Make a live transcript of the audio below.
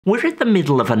We're in the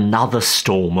middle of another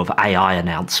storm of AI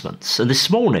announcements, and this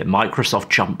morning Microsoft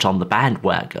jumped on the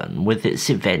bandwagon with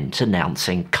its event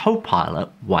announcing Copilot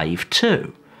Wave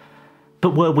 2.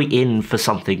 But were we in for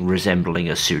something resembling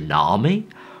a tsunami,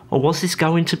 or was this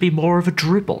going to be more of a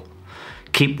dribble?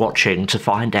 Keep watching to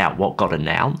find out what got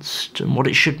announced and what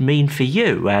it should mean for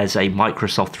you as a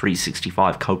Microsoft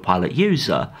 365 Copilot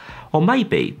user, or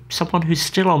maybe someone who's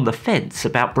still on the fence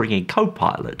about bringing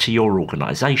Copilot to your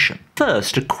organisation.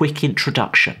 First, a quick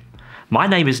introduction. My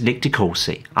name is Nick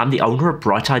DeCourcy. I'm the owner of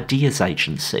Bright Ideas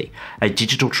Agency, a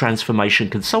digital transformation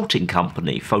consulting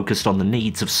company focused on the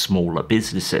needs of smaller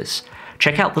businesses.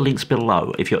 Check out the links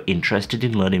below if you're interested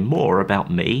in learning more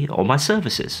about me or my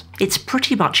services. It's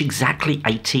pretty much exactly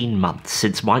 18 months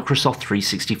since Microsoft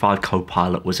 365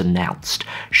 Copilot was announced,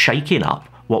 shaking up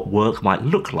what work might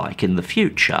look like in the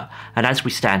future, and as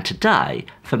we stand today,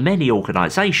 for many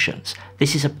organisations,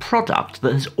 this is a product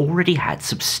that has already had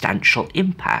substantial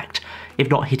impact, if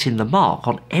not hitting the mark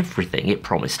on everything it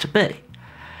promised to be.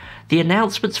 The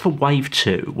announcements for Wave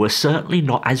 2 were certainly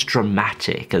not as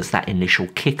dramatic as that initial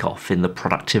kickoff in the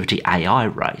productivity AI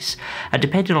race, and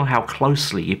depending on how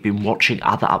closely you've been watching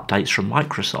other updates from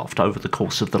Microsoft over the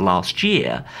course of the last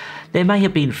year, there may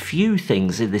have been few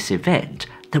things in this event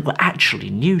that were actually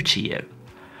new to you.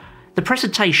 The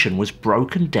presentation was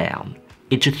broken down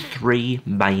into three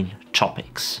main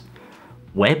topics: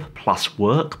 Web plus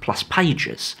Work plus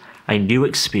Pages, a new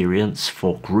experience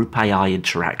for group AI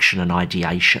interaction and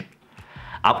ideation;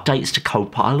 updates to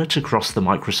Copilot across the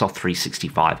Microsoft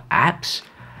 365 apps;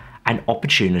 and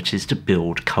opportunities to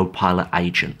build Copilot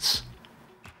Agents.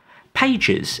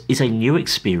 Pages is a new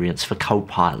experience for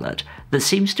Copilot that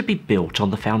seems to be built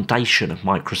on the foundation of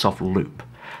Microsoft Loop.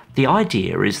 The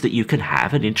idea is that you can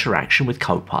have an interaction with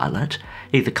Copilot,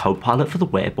 either Copilot for the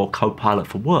web or Copilot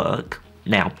for work,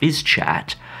 now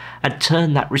BizChat, and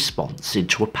turn that response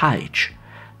into a page.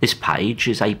 This page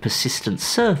is a persistent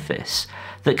surface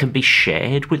that can be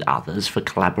shared with others for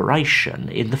collaboration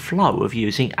in the flow of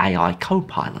using AI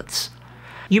copilots.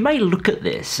 You may look at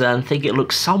this and think it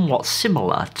looks somewhat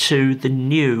similar to the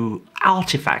new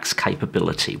Artifacts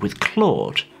capability with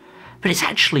Claude, but it's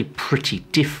actually pretty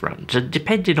different, and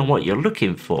depending on what you're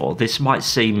looking for, this might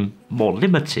seem more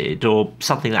limited or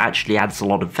something that actually adds a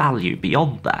lot of value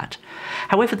beyond that.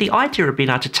 However, the idea of being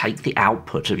able to take the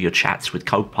output of your chats with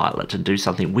Copilot and do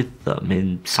something with them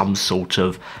in some sort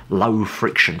of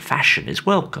low-friction fashion is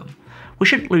welcome. We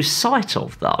shouldn't lose sight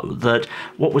of, though, that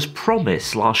what was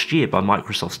promised last year by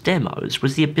Microsoft's demos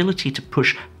was the ability to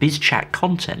push BizChat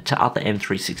content to other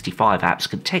M365 apps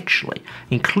contextually,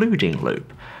 including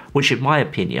Loop, which in my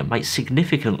opinion makes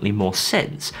significantly more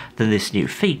sense than this new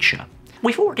feature.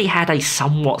 We've already had a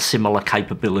somewhat similar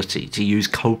capability to use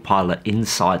Copilot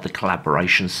inside the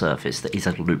collaboration surface that is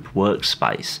a Loop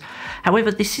workspace. However,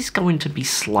 this is going to be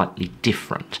slightly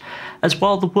different, as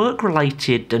while the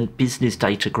work-related and business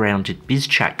data-grounded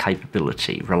BizChat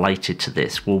capability related to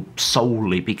this will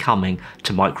solely be coming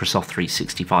to Microsoft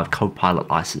 365 Copilot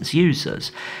license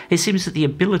users, it seems that the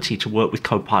ability to work with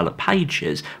Copilot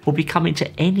Pages will be coming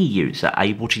to any user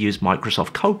able to use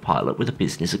Microsoft Copilot with a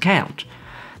business account.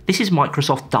 This is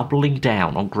Microsoft doubling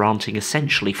down on granting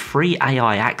essentially free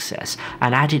AI access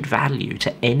and added value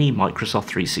to any Microsoft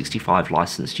 365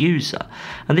 licensed user,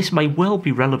 and this may well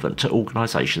be relevant to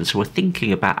organisations who are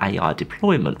thinking about AI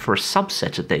deployment for a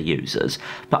subset of their users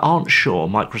but aren't sure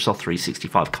Microsoft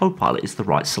 365 Copilot is the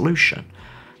right solution.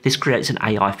 This creates an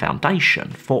AI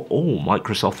foundation for all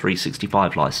Microsoft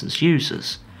 365 licensed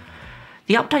users.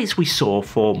 The updates we saw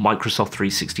for Microsoft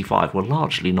 365 were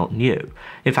largely not new.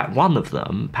 In fact, one of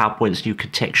them, PowerPoint's new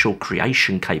contextual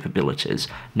creation capabilities,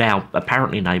 now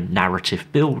apparently named Narrative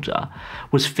Builder,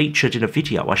 was featured in a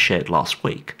video I shared last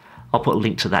week. I'll put a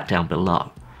link to that down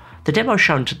below. The demo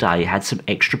shown today had some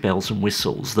extra bells and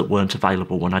whistles that weren't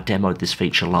available when I demoed this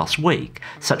feature last week,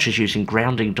 such as using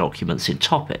grounding documents in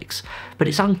topics, but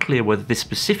it's unclear whether this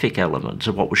specific element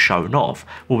of what was shown off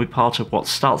will be part of what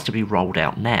starts to be rolled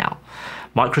out now.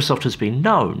 Microsoft has been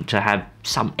known to have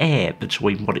some air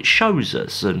between what it shows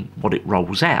us and what it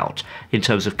rolls out in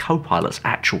terms of Copilot's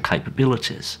actual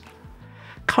capabilities.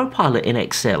 Copilot in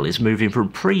Excel is moving from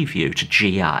preview to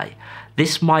GA.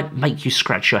 This might make you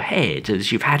scratch your head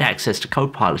as you've had access to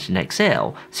Copilot in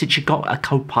Excel since you got a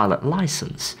Copilot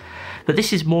license. But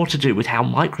this is more to do with how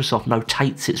Microsoft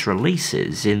notates its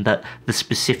releases, in that the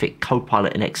specific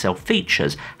Copilot in Excel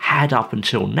features had up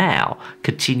until now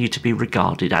continued to be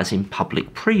regarded as in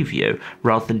public preview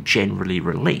rather than generally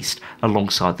released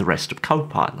alongside the rest of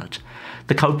Copilot.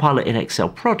 The Copilot in Excel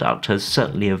product has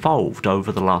certainly evolved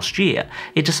over the last year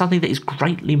into something that is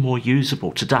greatly more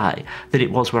usable today than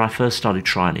it was when I first started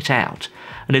trying it out.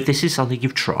 And if this is something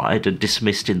you've tried and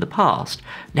dismissed in the past,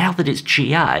 now that it's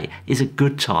GA is a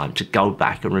good time to go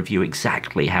back and review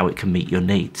exactly how it can meet your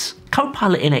needs.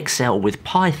 Copilot in Excel with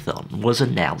Python was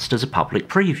announced as a public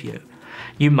preview.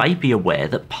 You may be aware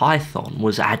that Python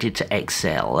was added to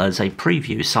Excel as a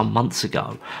preview some months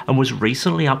ago and was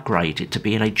recently upgraded to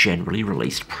being a generally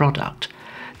released product.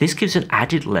 This gives an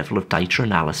added level of data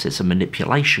analysis and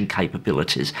manipulation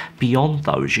capabilities beyond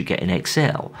those you get in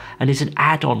Excel, and is an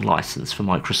add-on license for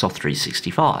Microsoft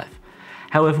 365.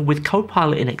 However, with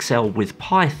Copilot in Excel with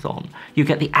Python, you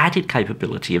get the added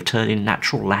capability of turning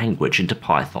natural language into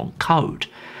Python code.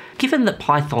 Given that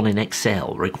Python in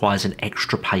Excel requires an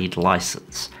extra paid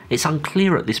license, it's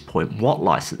unclear at this point what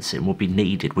licensing will be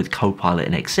needed with Copilot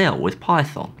in Excel with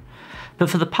Python. But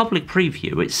for the public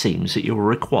preview, it seems that you'll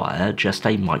require just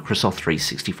a Microsoft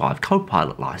 365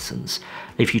 Copilot license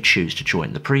if you choose to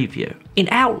join the preview. In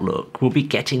Outlook, we'll be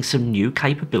getting some new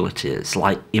capabilities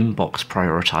like inbox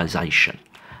prioritization,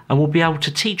 and we'll be able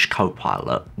to teach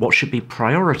Copilot what should be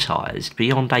prioritized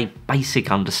beyond a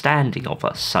basic understanding of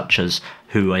us, such as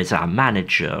who is our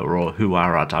manager, or who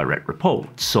are our direct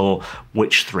reports, or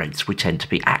which threads we tend to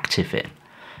be active in.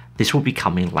 This will be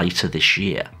coming later this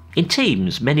year. In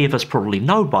Teams, many of us probably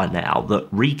know by now that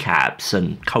recaps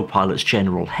and Copilot's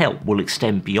general help will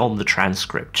extend beyond the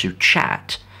transcript to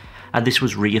chat, and this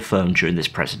was reaffirmed during this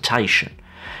presentation.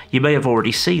 You may have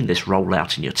already seen this roll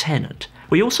out in your tenant.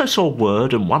 We also saw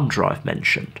Word and OneDrive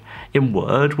mentioned. In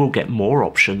Word, we'll get more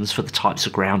options for the types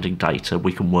of grounding data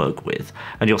we can work with,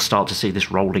 and you'll start to see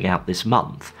this rolling out this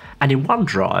month. And in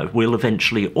OneDrive, we'll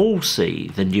eventually all see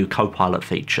the new Copilot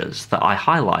features that I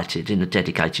highlighted in a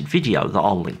dedicated video that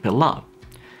I'll link below.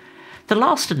 The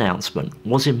last announcement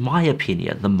was, in my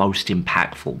opinion, the most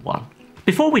impactful one.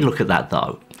 Before we look at that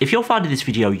though, if you're finding this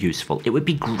video useful, it would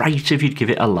be great if you'd give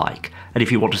it a like, and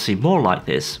if you want to see more like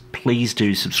this, please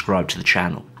do subscribe to the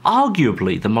channel.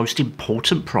 Arguably the most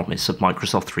important promise of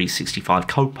Microsoft 365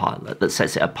 Copilot that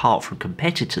sets it apart from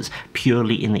competitors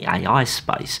purely in the AI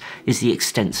space is the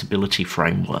extensibility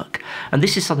framework, and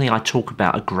this is something I talk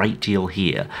about a great deal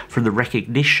here, from the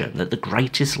recognition that the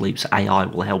greatest leaps AI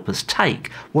will help us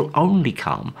take will only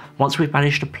come once we've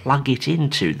managed to plug it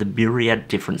into the myriad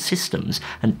different systems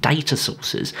and data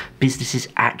sources businesses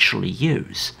actually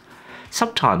use.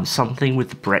 Sometimes something with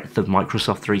the breadth of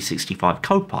Microsoft 365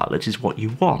 Copilot is what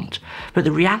you want, but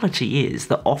the reality is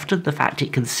that often the fact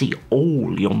it can see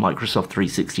all your Microsoft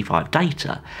 365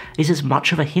 data is as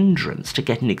much of a hindrance to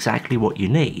getting exactly what you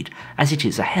need as it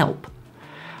is a help.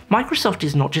 Microsoft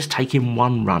is not just taking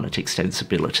one run at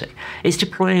extensibility, it's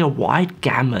deploying a wide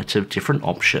gamut of different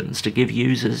options to give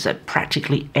users at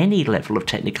practically any level of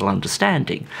technical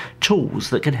understanding tools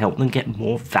that can help them get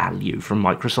more value from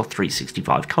Microsoft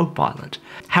 365 Copilot.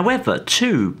 However,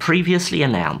 two previously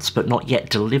announced but not yet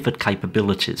delivered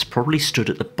capabilities probably stood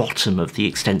at the bottom of the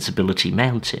extensibility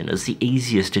mountain as the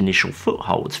easiest initial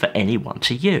footholds for anyone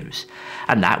to use,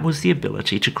 and that was the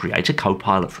ability to create a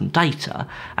Copilot from data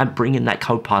and bring in that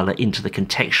Copilot into the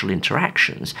contextual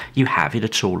interactions you have in a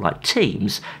tool like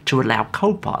Teams to allow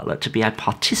Copilot to be a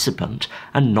participant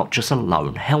and not just a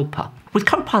lone helper. With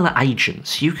Copilot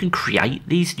Agents, you can create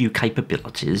these new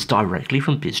capabilities directly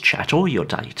from BizChat or your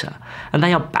data, and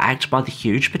they are backed by the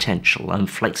huge potential and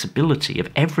flexibility of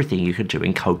everything you can do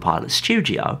in Copilot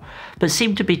Studio, but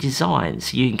seem to be designed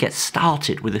so you can get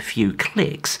started with a few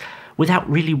clicks without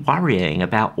really worrying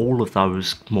about all of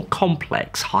those more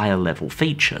complex, higher level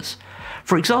features.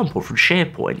 For example, from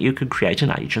SharePoint, you can create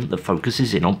an agent that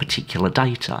focuses in on particular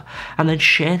data, and then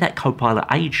share that Copilot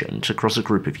agent across a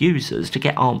group of users to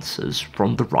get answers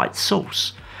from the right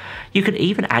source. You can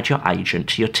even add your agent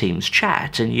to your Teams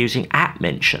chat, and using app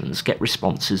mentions, get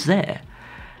responses there.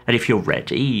 And if you're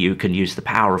ready, you can use the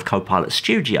power of Copilot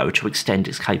Studio to extend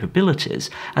its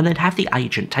capabilities, and then have the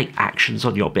agent take actions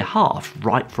on your behalf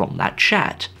right from that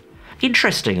chat.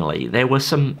 Interestingly, there were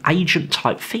some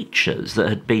agent-type features that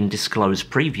had been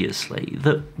disclosed previously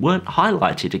that weren't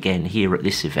highlighted again here at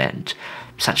this event,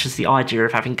 such as the idea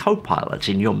of having Copilot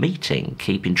in your meeting,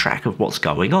 keeping track of what's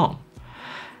going on.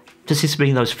 Does this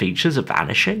mean those features are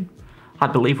vanishing? I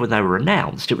believe when they were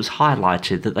announced, it was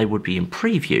highlighted that they would be in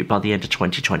preview by the end of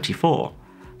 2024,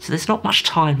 so there's not much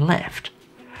time left.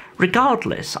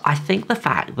 Regardless, I think the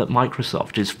fact that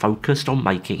Microsoft is focused on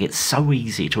making it so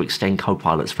easy to extend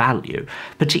Copilot's value,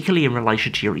 particularly in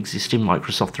relation to your existing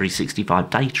Microsoft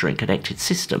 365 data and connected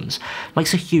systems,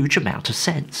 makes a huge amount of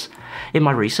sense. In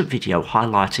my recent video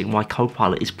highlighting why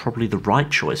Copilot is probably the right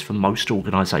choice for most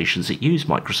organisations that use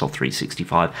Microsoft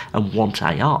 365 and want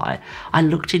AI, I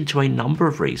looked into a number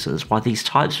of reasons why these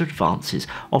types of advances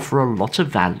offer a lot of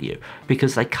value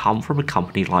because they come from a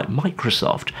company like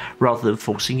Microsoft, rather than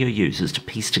forcing your users to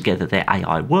piece together their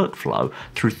AI workflow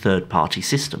through third-party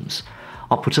systems.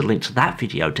 I'll put a link to that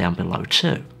video down below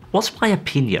too. What's my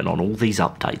opinion on all these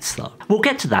updates though? We'll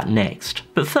get to that next,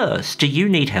 but first, do you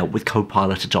need help with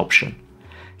Copilot adoption?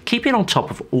 Keeping on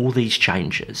top of all these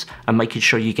changes and making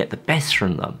sure you get the best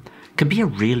from them can be a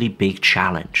really big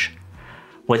challenge.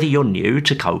 Whether you're new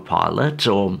to Copilot,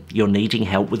 or you're needing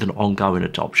help with an ongoing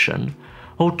adoption,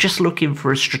 or just looking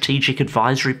for a strategic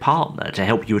advisory partner to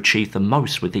help you achieve the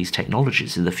most with these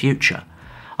technologies in the future,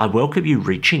 I welcome you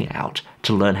reaching out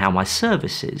to learn how my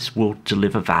services will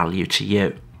deliver value to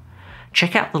you.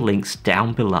 Check out the links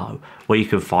down below where you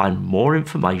can find more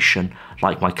information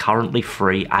like my currently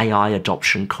free AI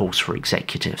adoption course for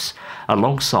executives,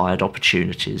 alongside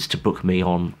opportunities to book me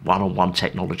on one-on-one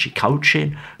technology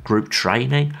coaching, group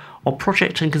training, or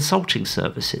project and consulting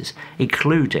services,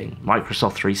 including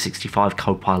Microsoft 365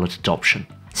 Copilot adoption.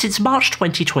 Since March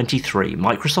 2023,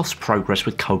 Microsoft's progress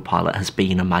with Copilot has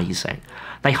been amazing.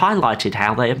 They highlighted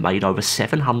how they have made over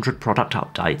 700 product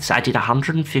updates, added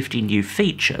 150 new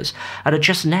features, and are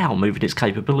just now moving its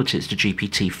capabilities to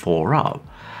GPT-4o.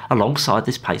 Alongside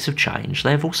this pace of change,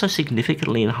 they have also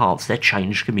significantly enhanced their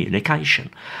change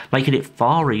communication, making it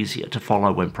far easier to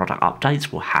follow when product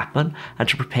updates will happen and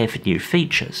to prepare for new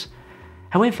features.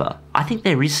 However, I think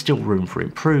there is still room for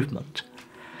improvement.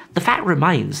 The fact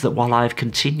remains that while I have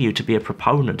continued to be a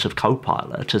proponent of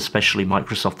Copilot, especially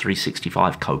Microsoft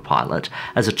 365 Copilot,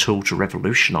 as a tool to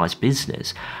revolutionise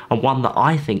business, and one that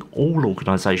I think all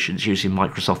organisations using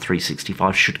Microsoft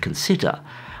 365 should consider,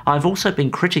 I have also been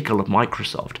critical of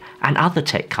Microsoft and other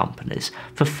tech companies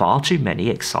for far too many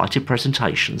excited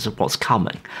presentations of what's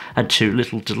coming, and too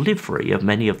little delivery of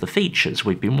many of the features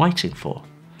we've been waiting for.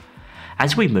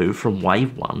 As we move from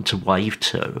Wave 1 to Wave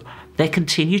 2, there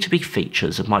continue to be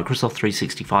features of Microsoft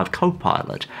 365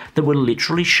 Copilot that were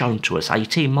literally shown to us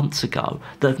 18 months ago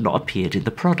that have not appeared in the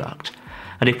product.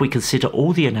 And if we consider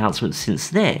all the announcements since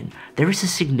then, there is a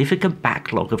significant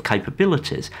backlog of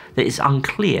capabilities that is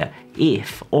unclear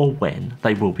if or when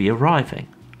they will be arriving.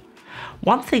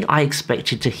 One thing I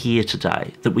expected to hear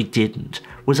today that we didn't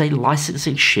was a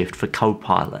licensing shift for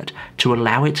Copilot to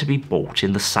allow it to be bought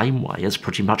in the same way as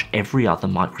pretty much every other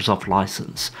Microsoft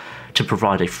license, to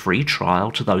provide a free trial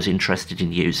to those interested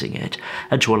in using it,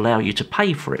 and to allow you to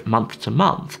pay for it month to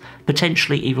month,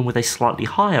 potentially even with a slightly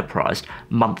higher priced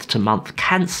month to month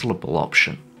cancelable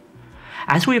option.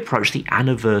 As we approach the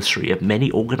anniversary of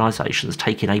many organisations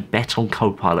taking a bet on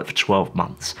Copilot for 12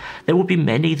 months, there will be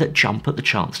many that jump at the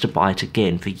chance to buy it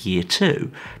again for year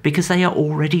 2 because they are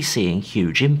already seeing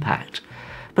huge impact.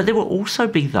 But there will also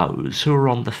be those who are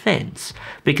on the fence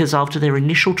because after their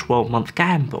initial 12-month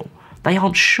gamble, they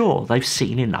aren't sure they've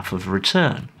seen enough of a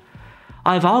return.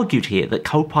 I have argued here that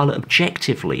Copilot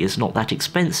objectively is not that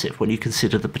expensive when you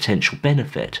consider the potential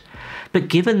benefit, but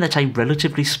given that a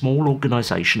relatively small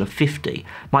organisation of 50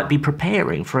 might be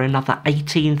preparing for another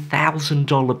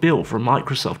 $18,000 bill from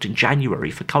Microsoft in January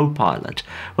for Copilot,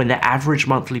 when their average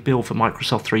monthly bill for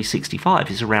Microsoft 365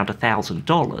 is around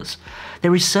 $1,000,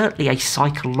 there is certainly a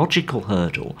psychological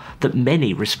hurdle that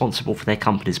many responsible for their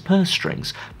company's purse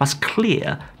strings must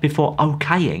clear before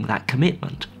okaying that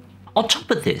commitment. On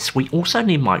top of this, we also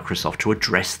need Microsoft to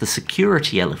address the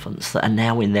security elephants that are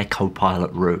now in their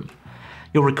Copilot room.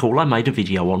 You'll recall I made a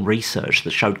video on research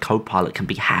that showed Copilot can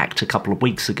be hacked a couple of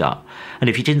weeks ago, and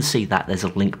if you didn't see that, there's a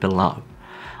link below.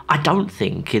 I don't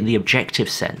think, in the objective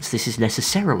sense, this is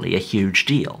necessarily a huge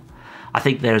deal. I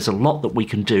think there is a lot that we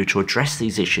can do to address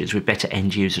these issues with better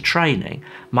end-user training,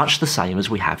 much the same as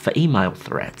we have for email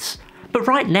threats. But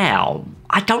right now,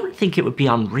 I don't think it would be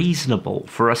unreasonable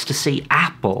for us to see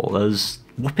Apple as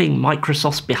whooping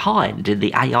Microsoft's behind in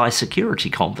the AI security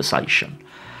conversation.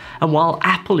 And while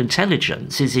Apple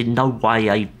Intelligence is in no way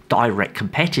a direct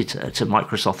competitor to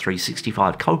Microsoft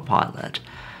 365 Copilot,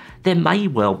 there may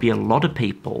well be a lot of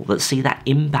people that see that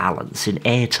imbalance in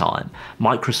airtime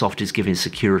Microsoft is giving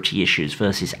security issues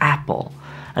versus Apple,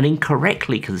 and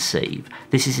incorrectly conceive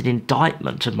this is an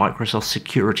indictment of Microsoft's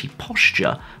security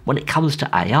posture when it comes to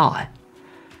AI.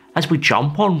 As we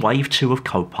jump on Wave 2 of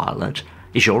Copilot,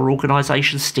 is your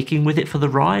organisation sticking with it for the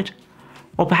ride?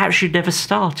 Or perhaps you never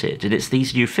started and it's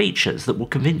these new features that will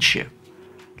convince you?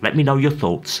 Let me know your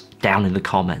thoughts down in the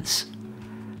comments.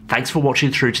 Thanks for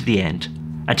watching through to the end.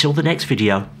 Until the next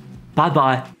video, bye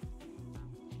bye.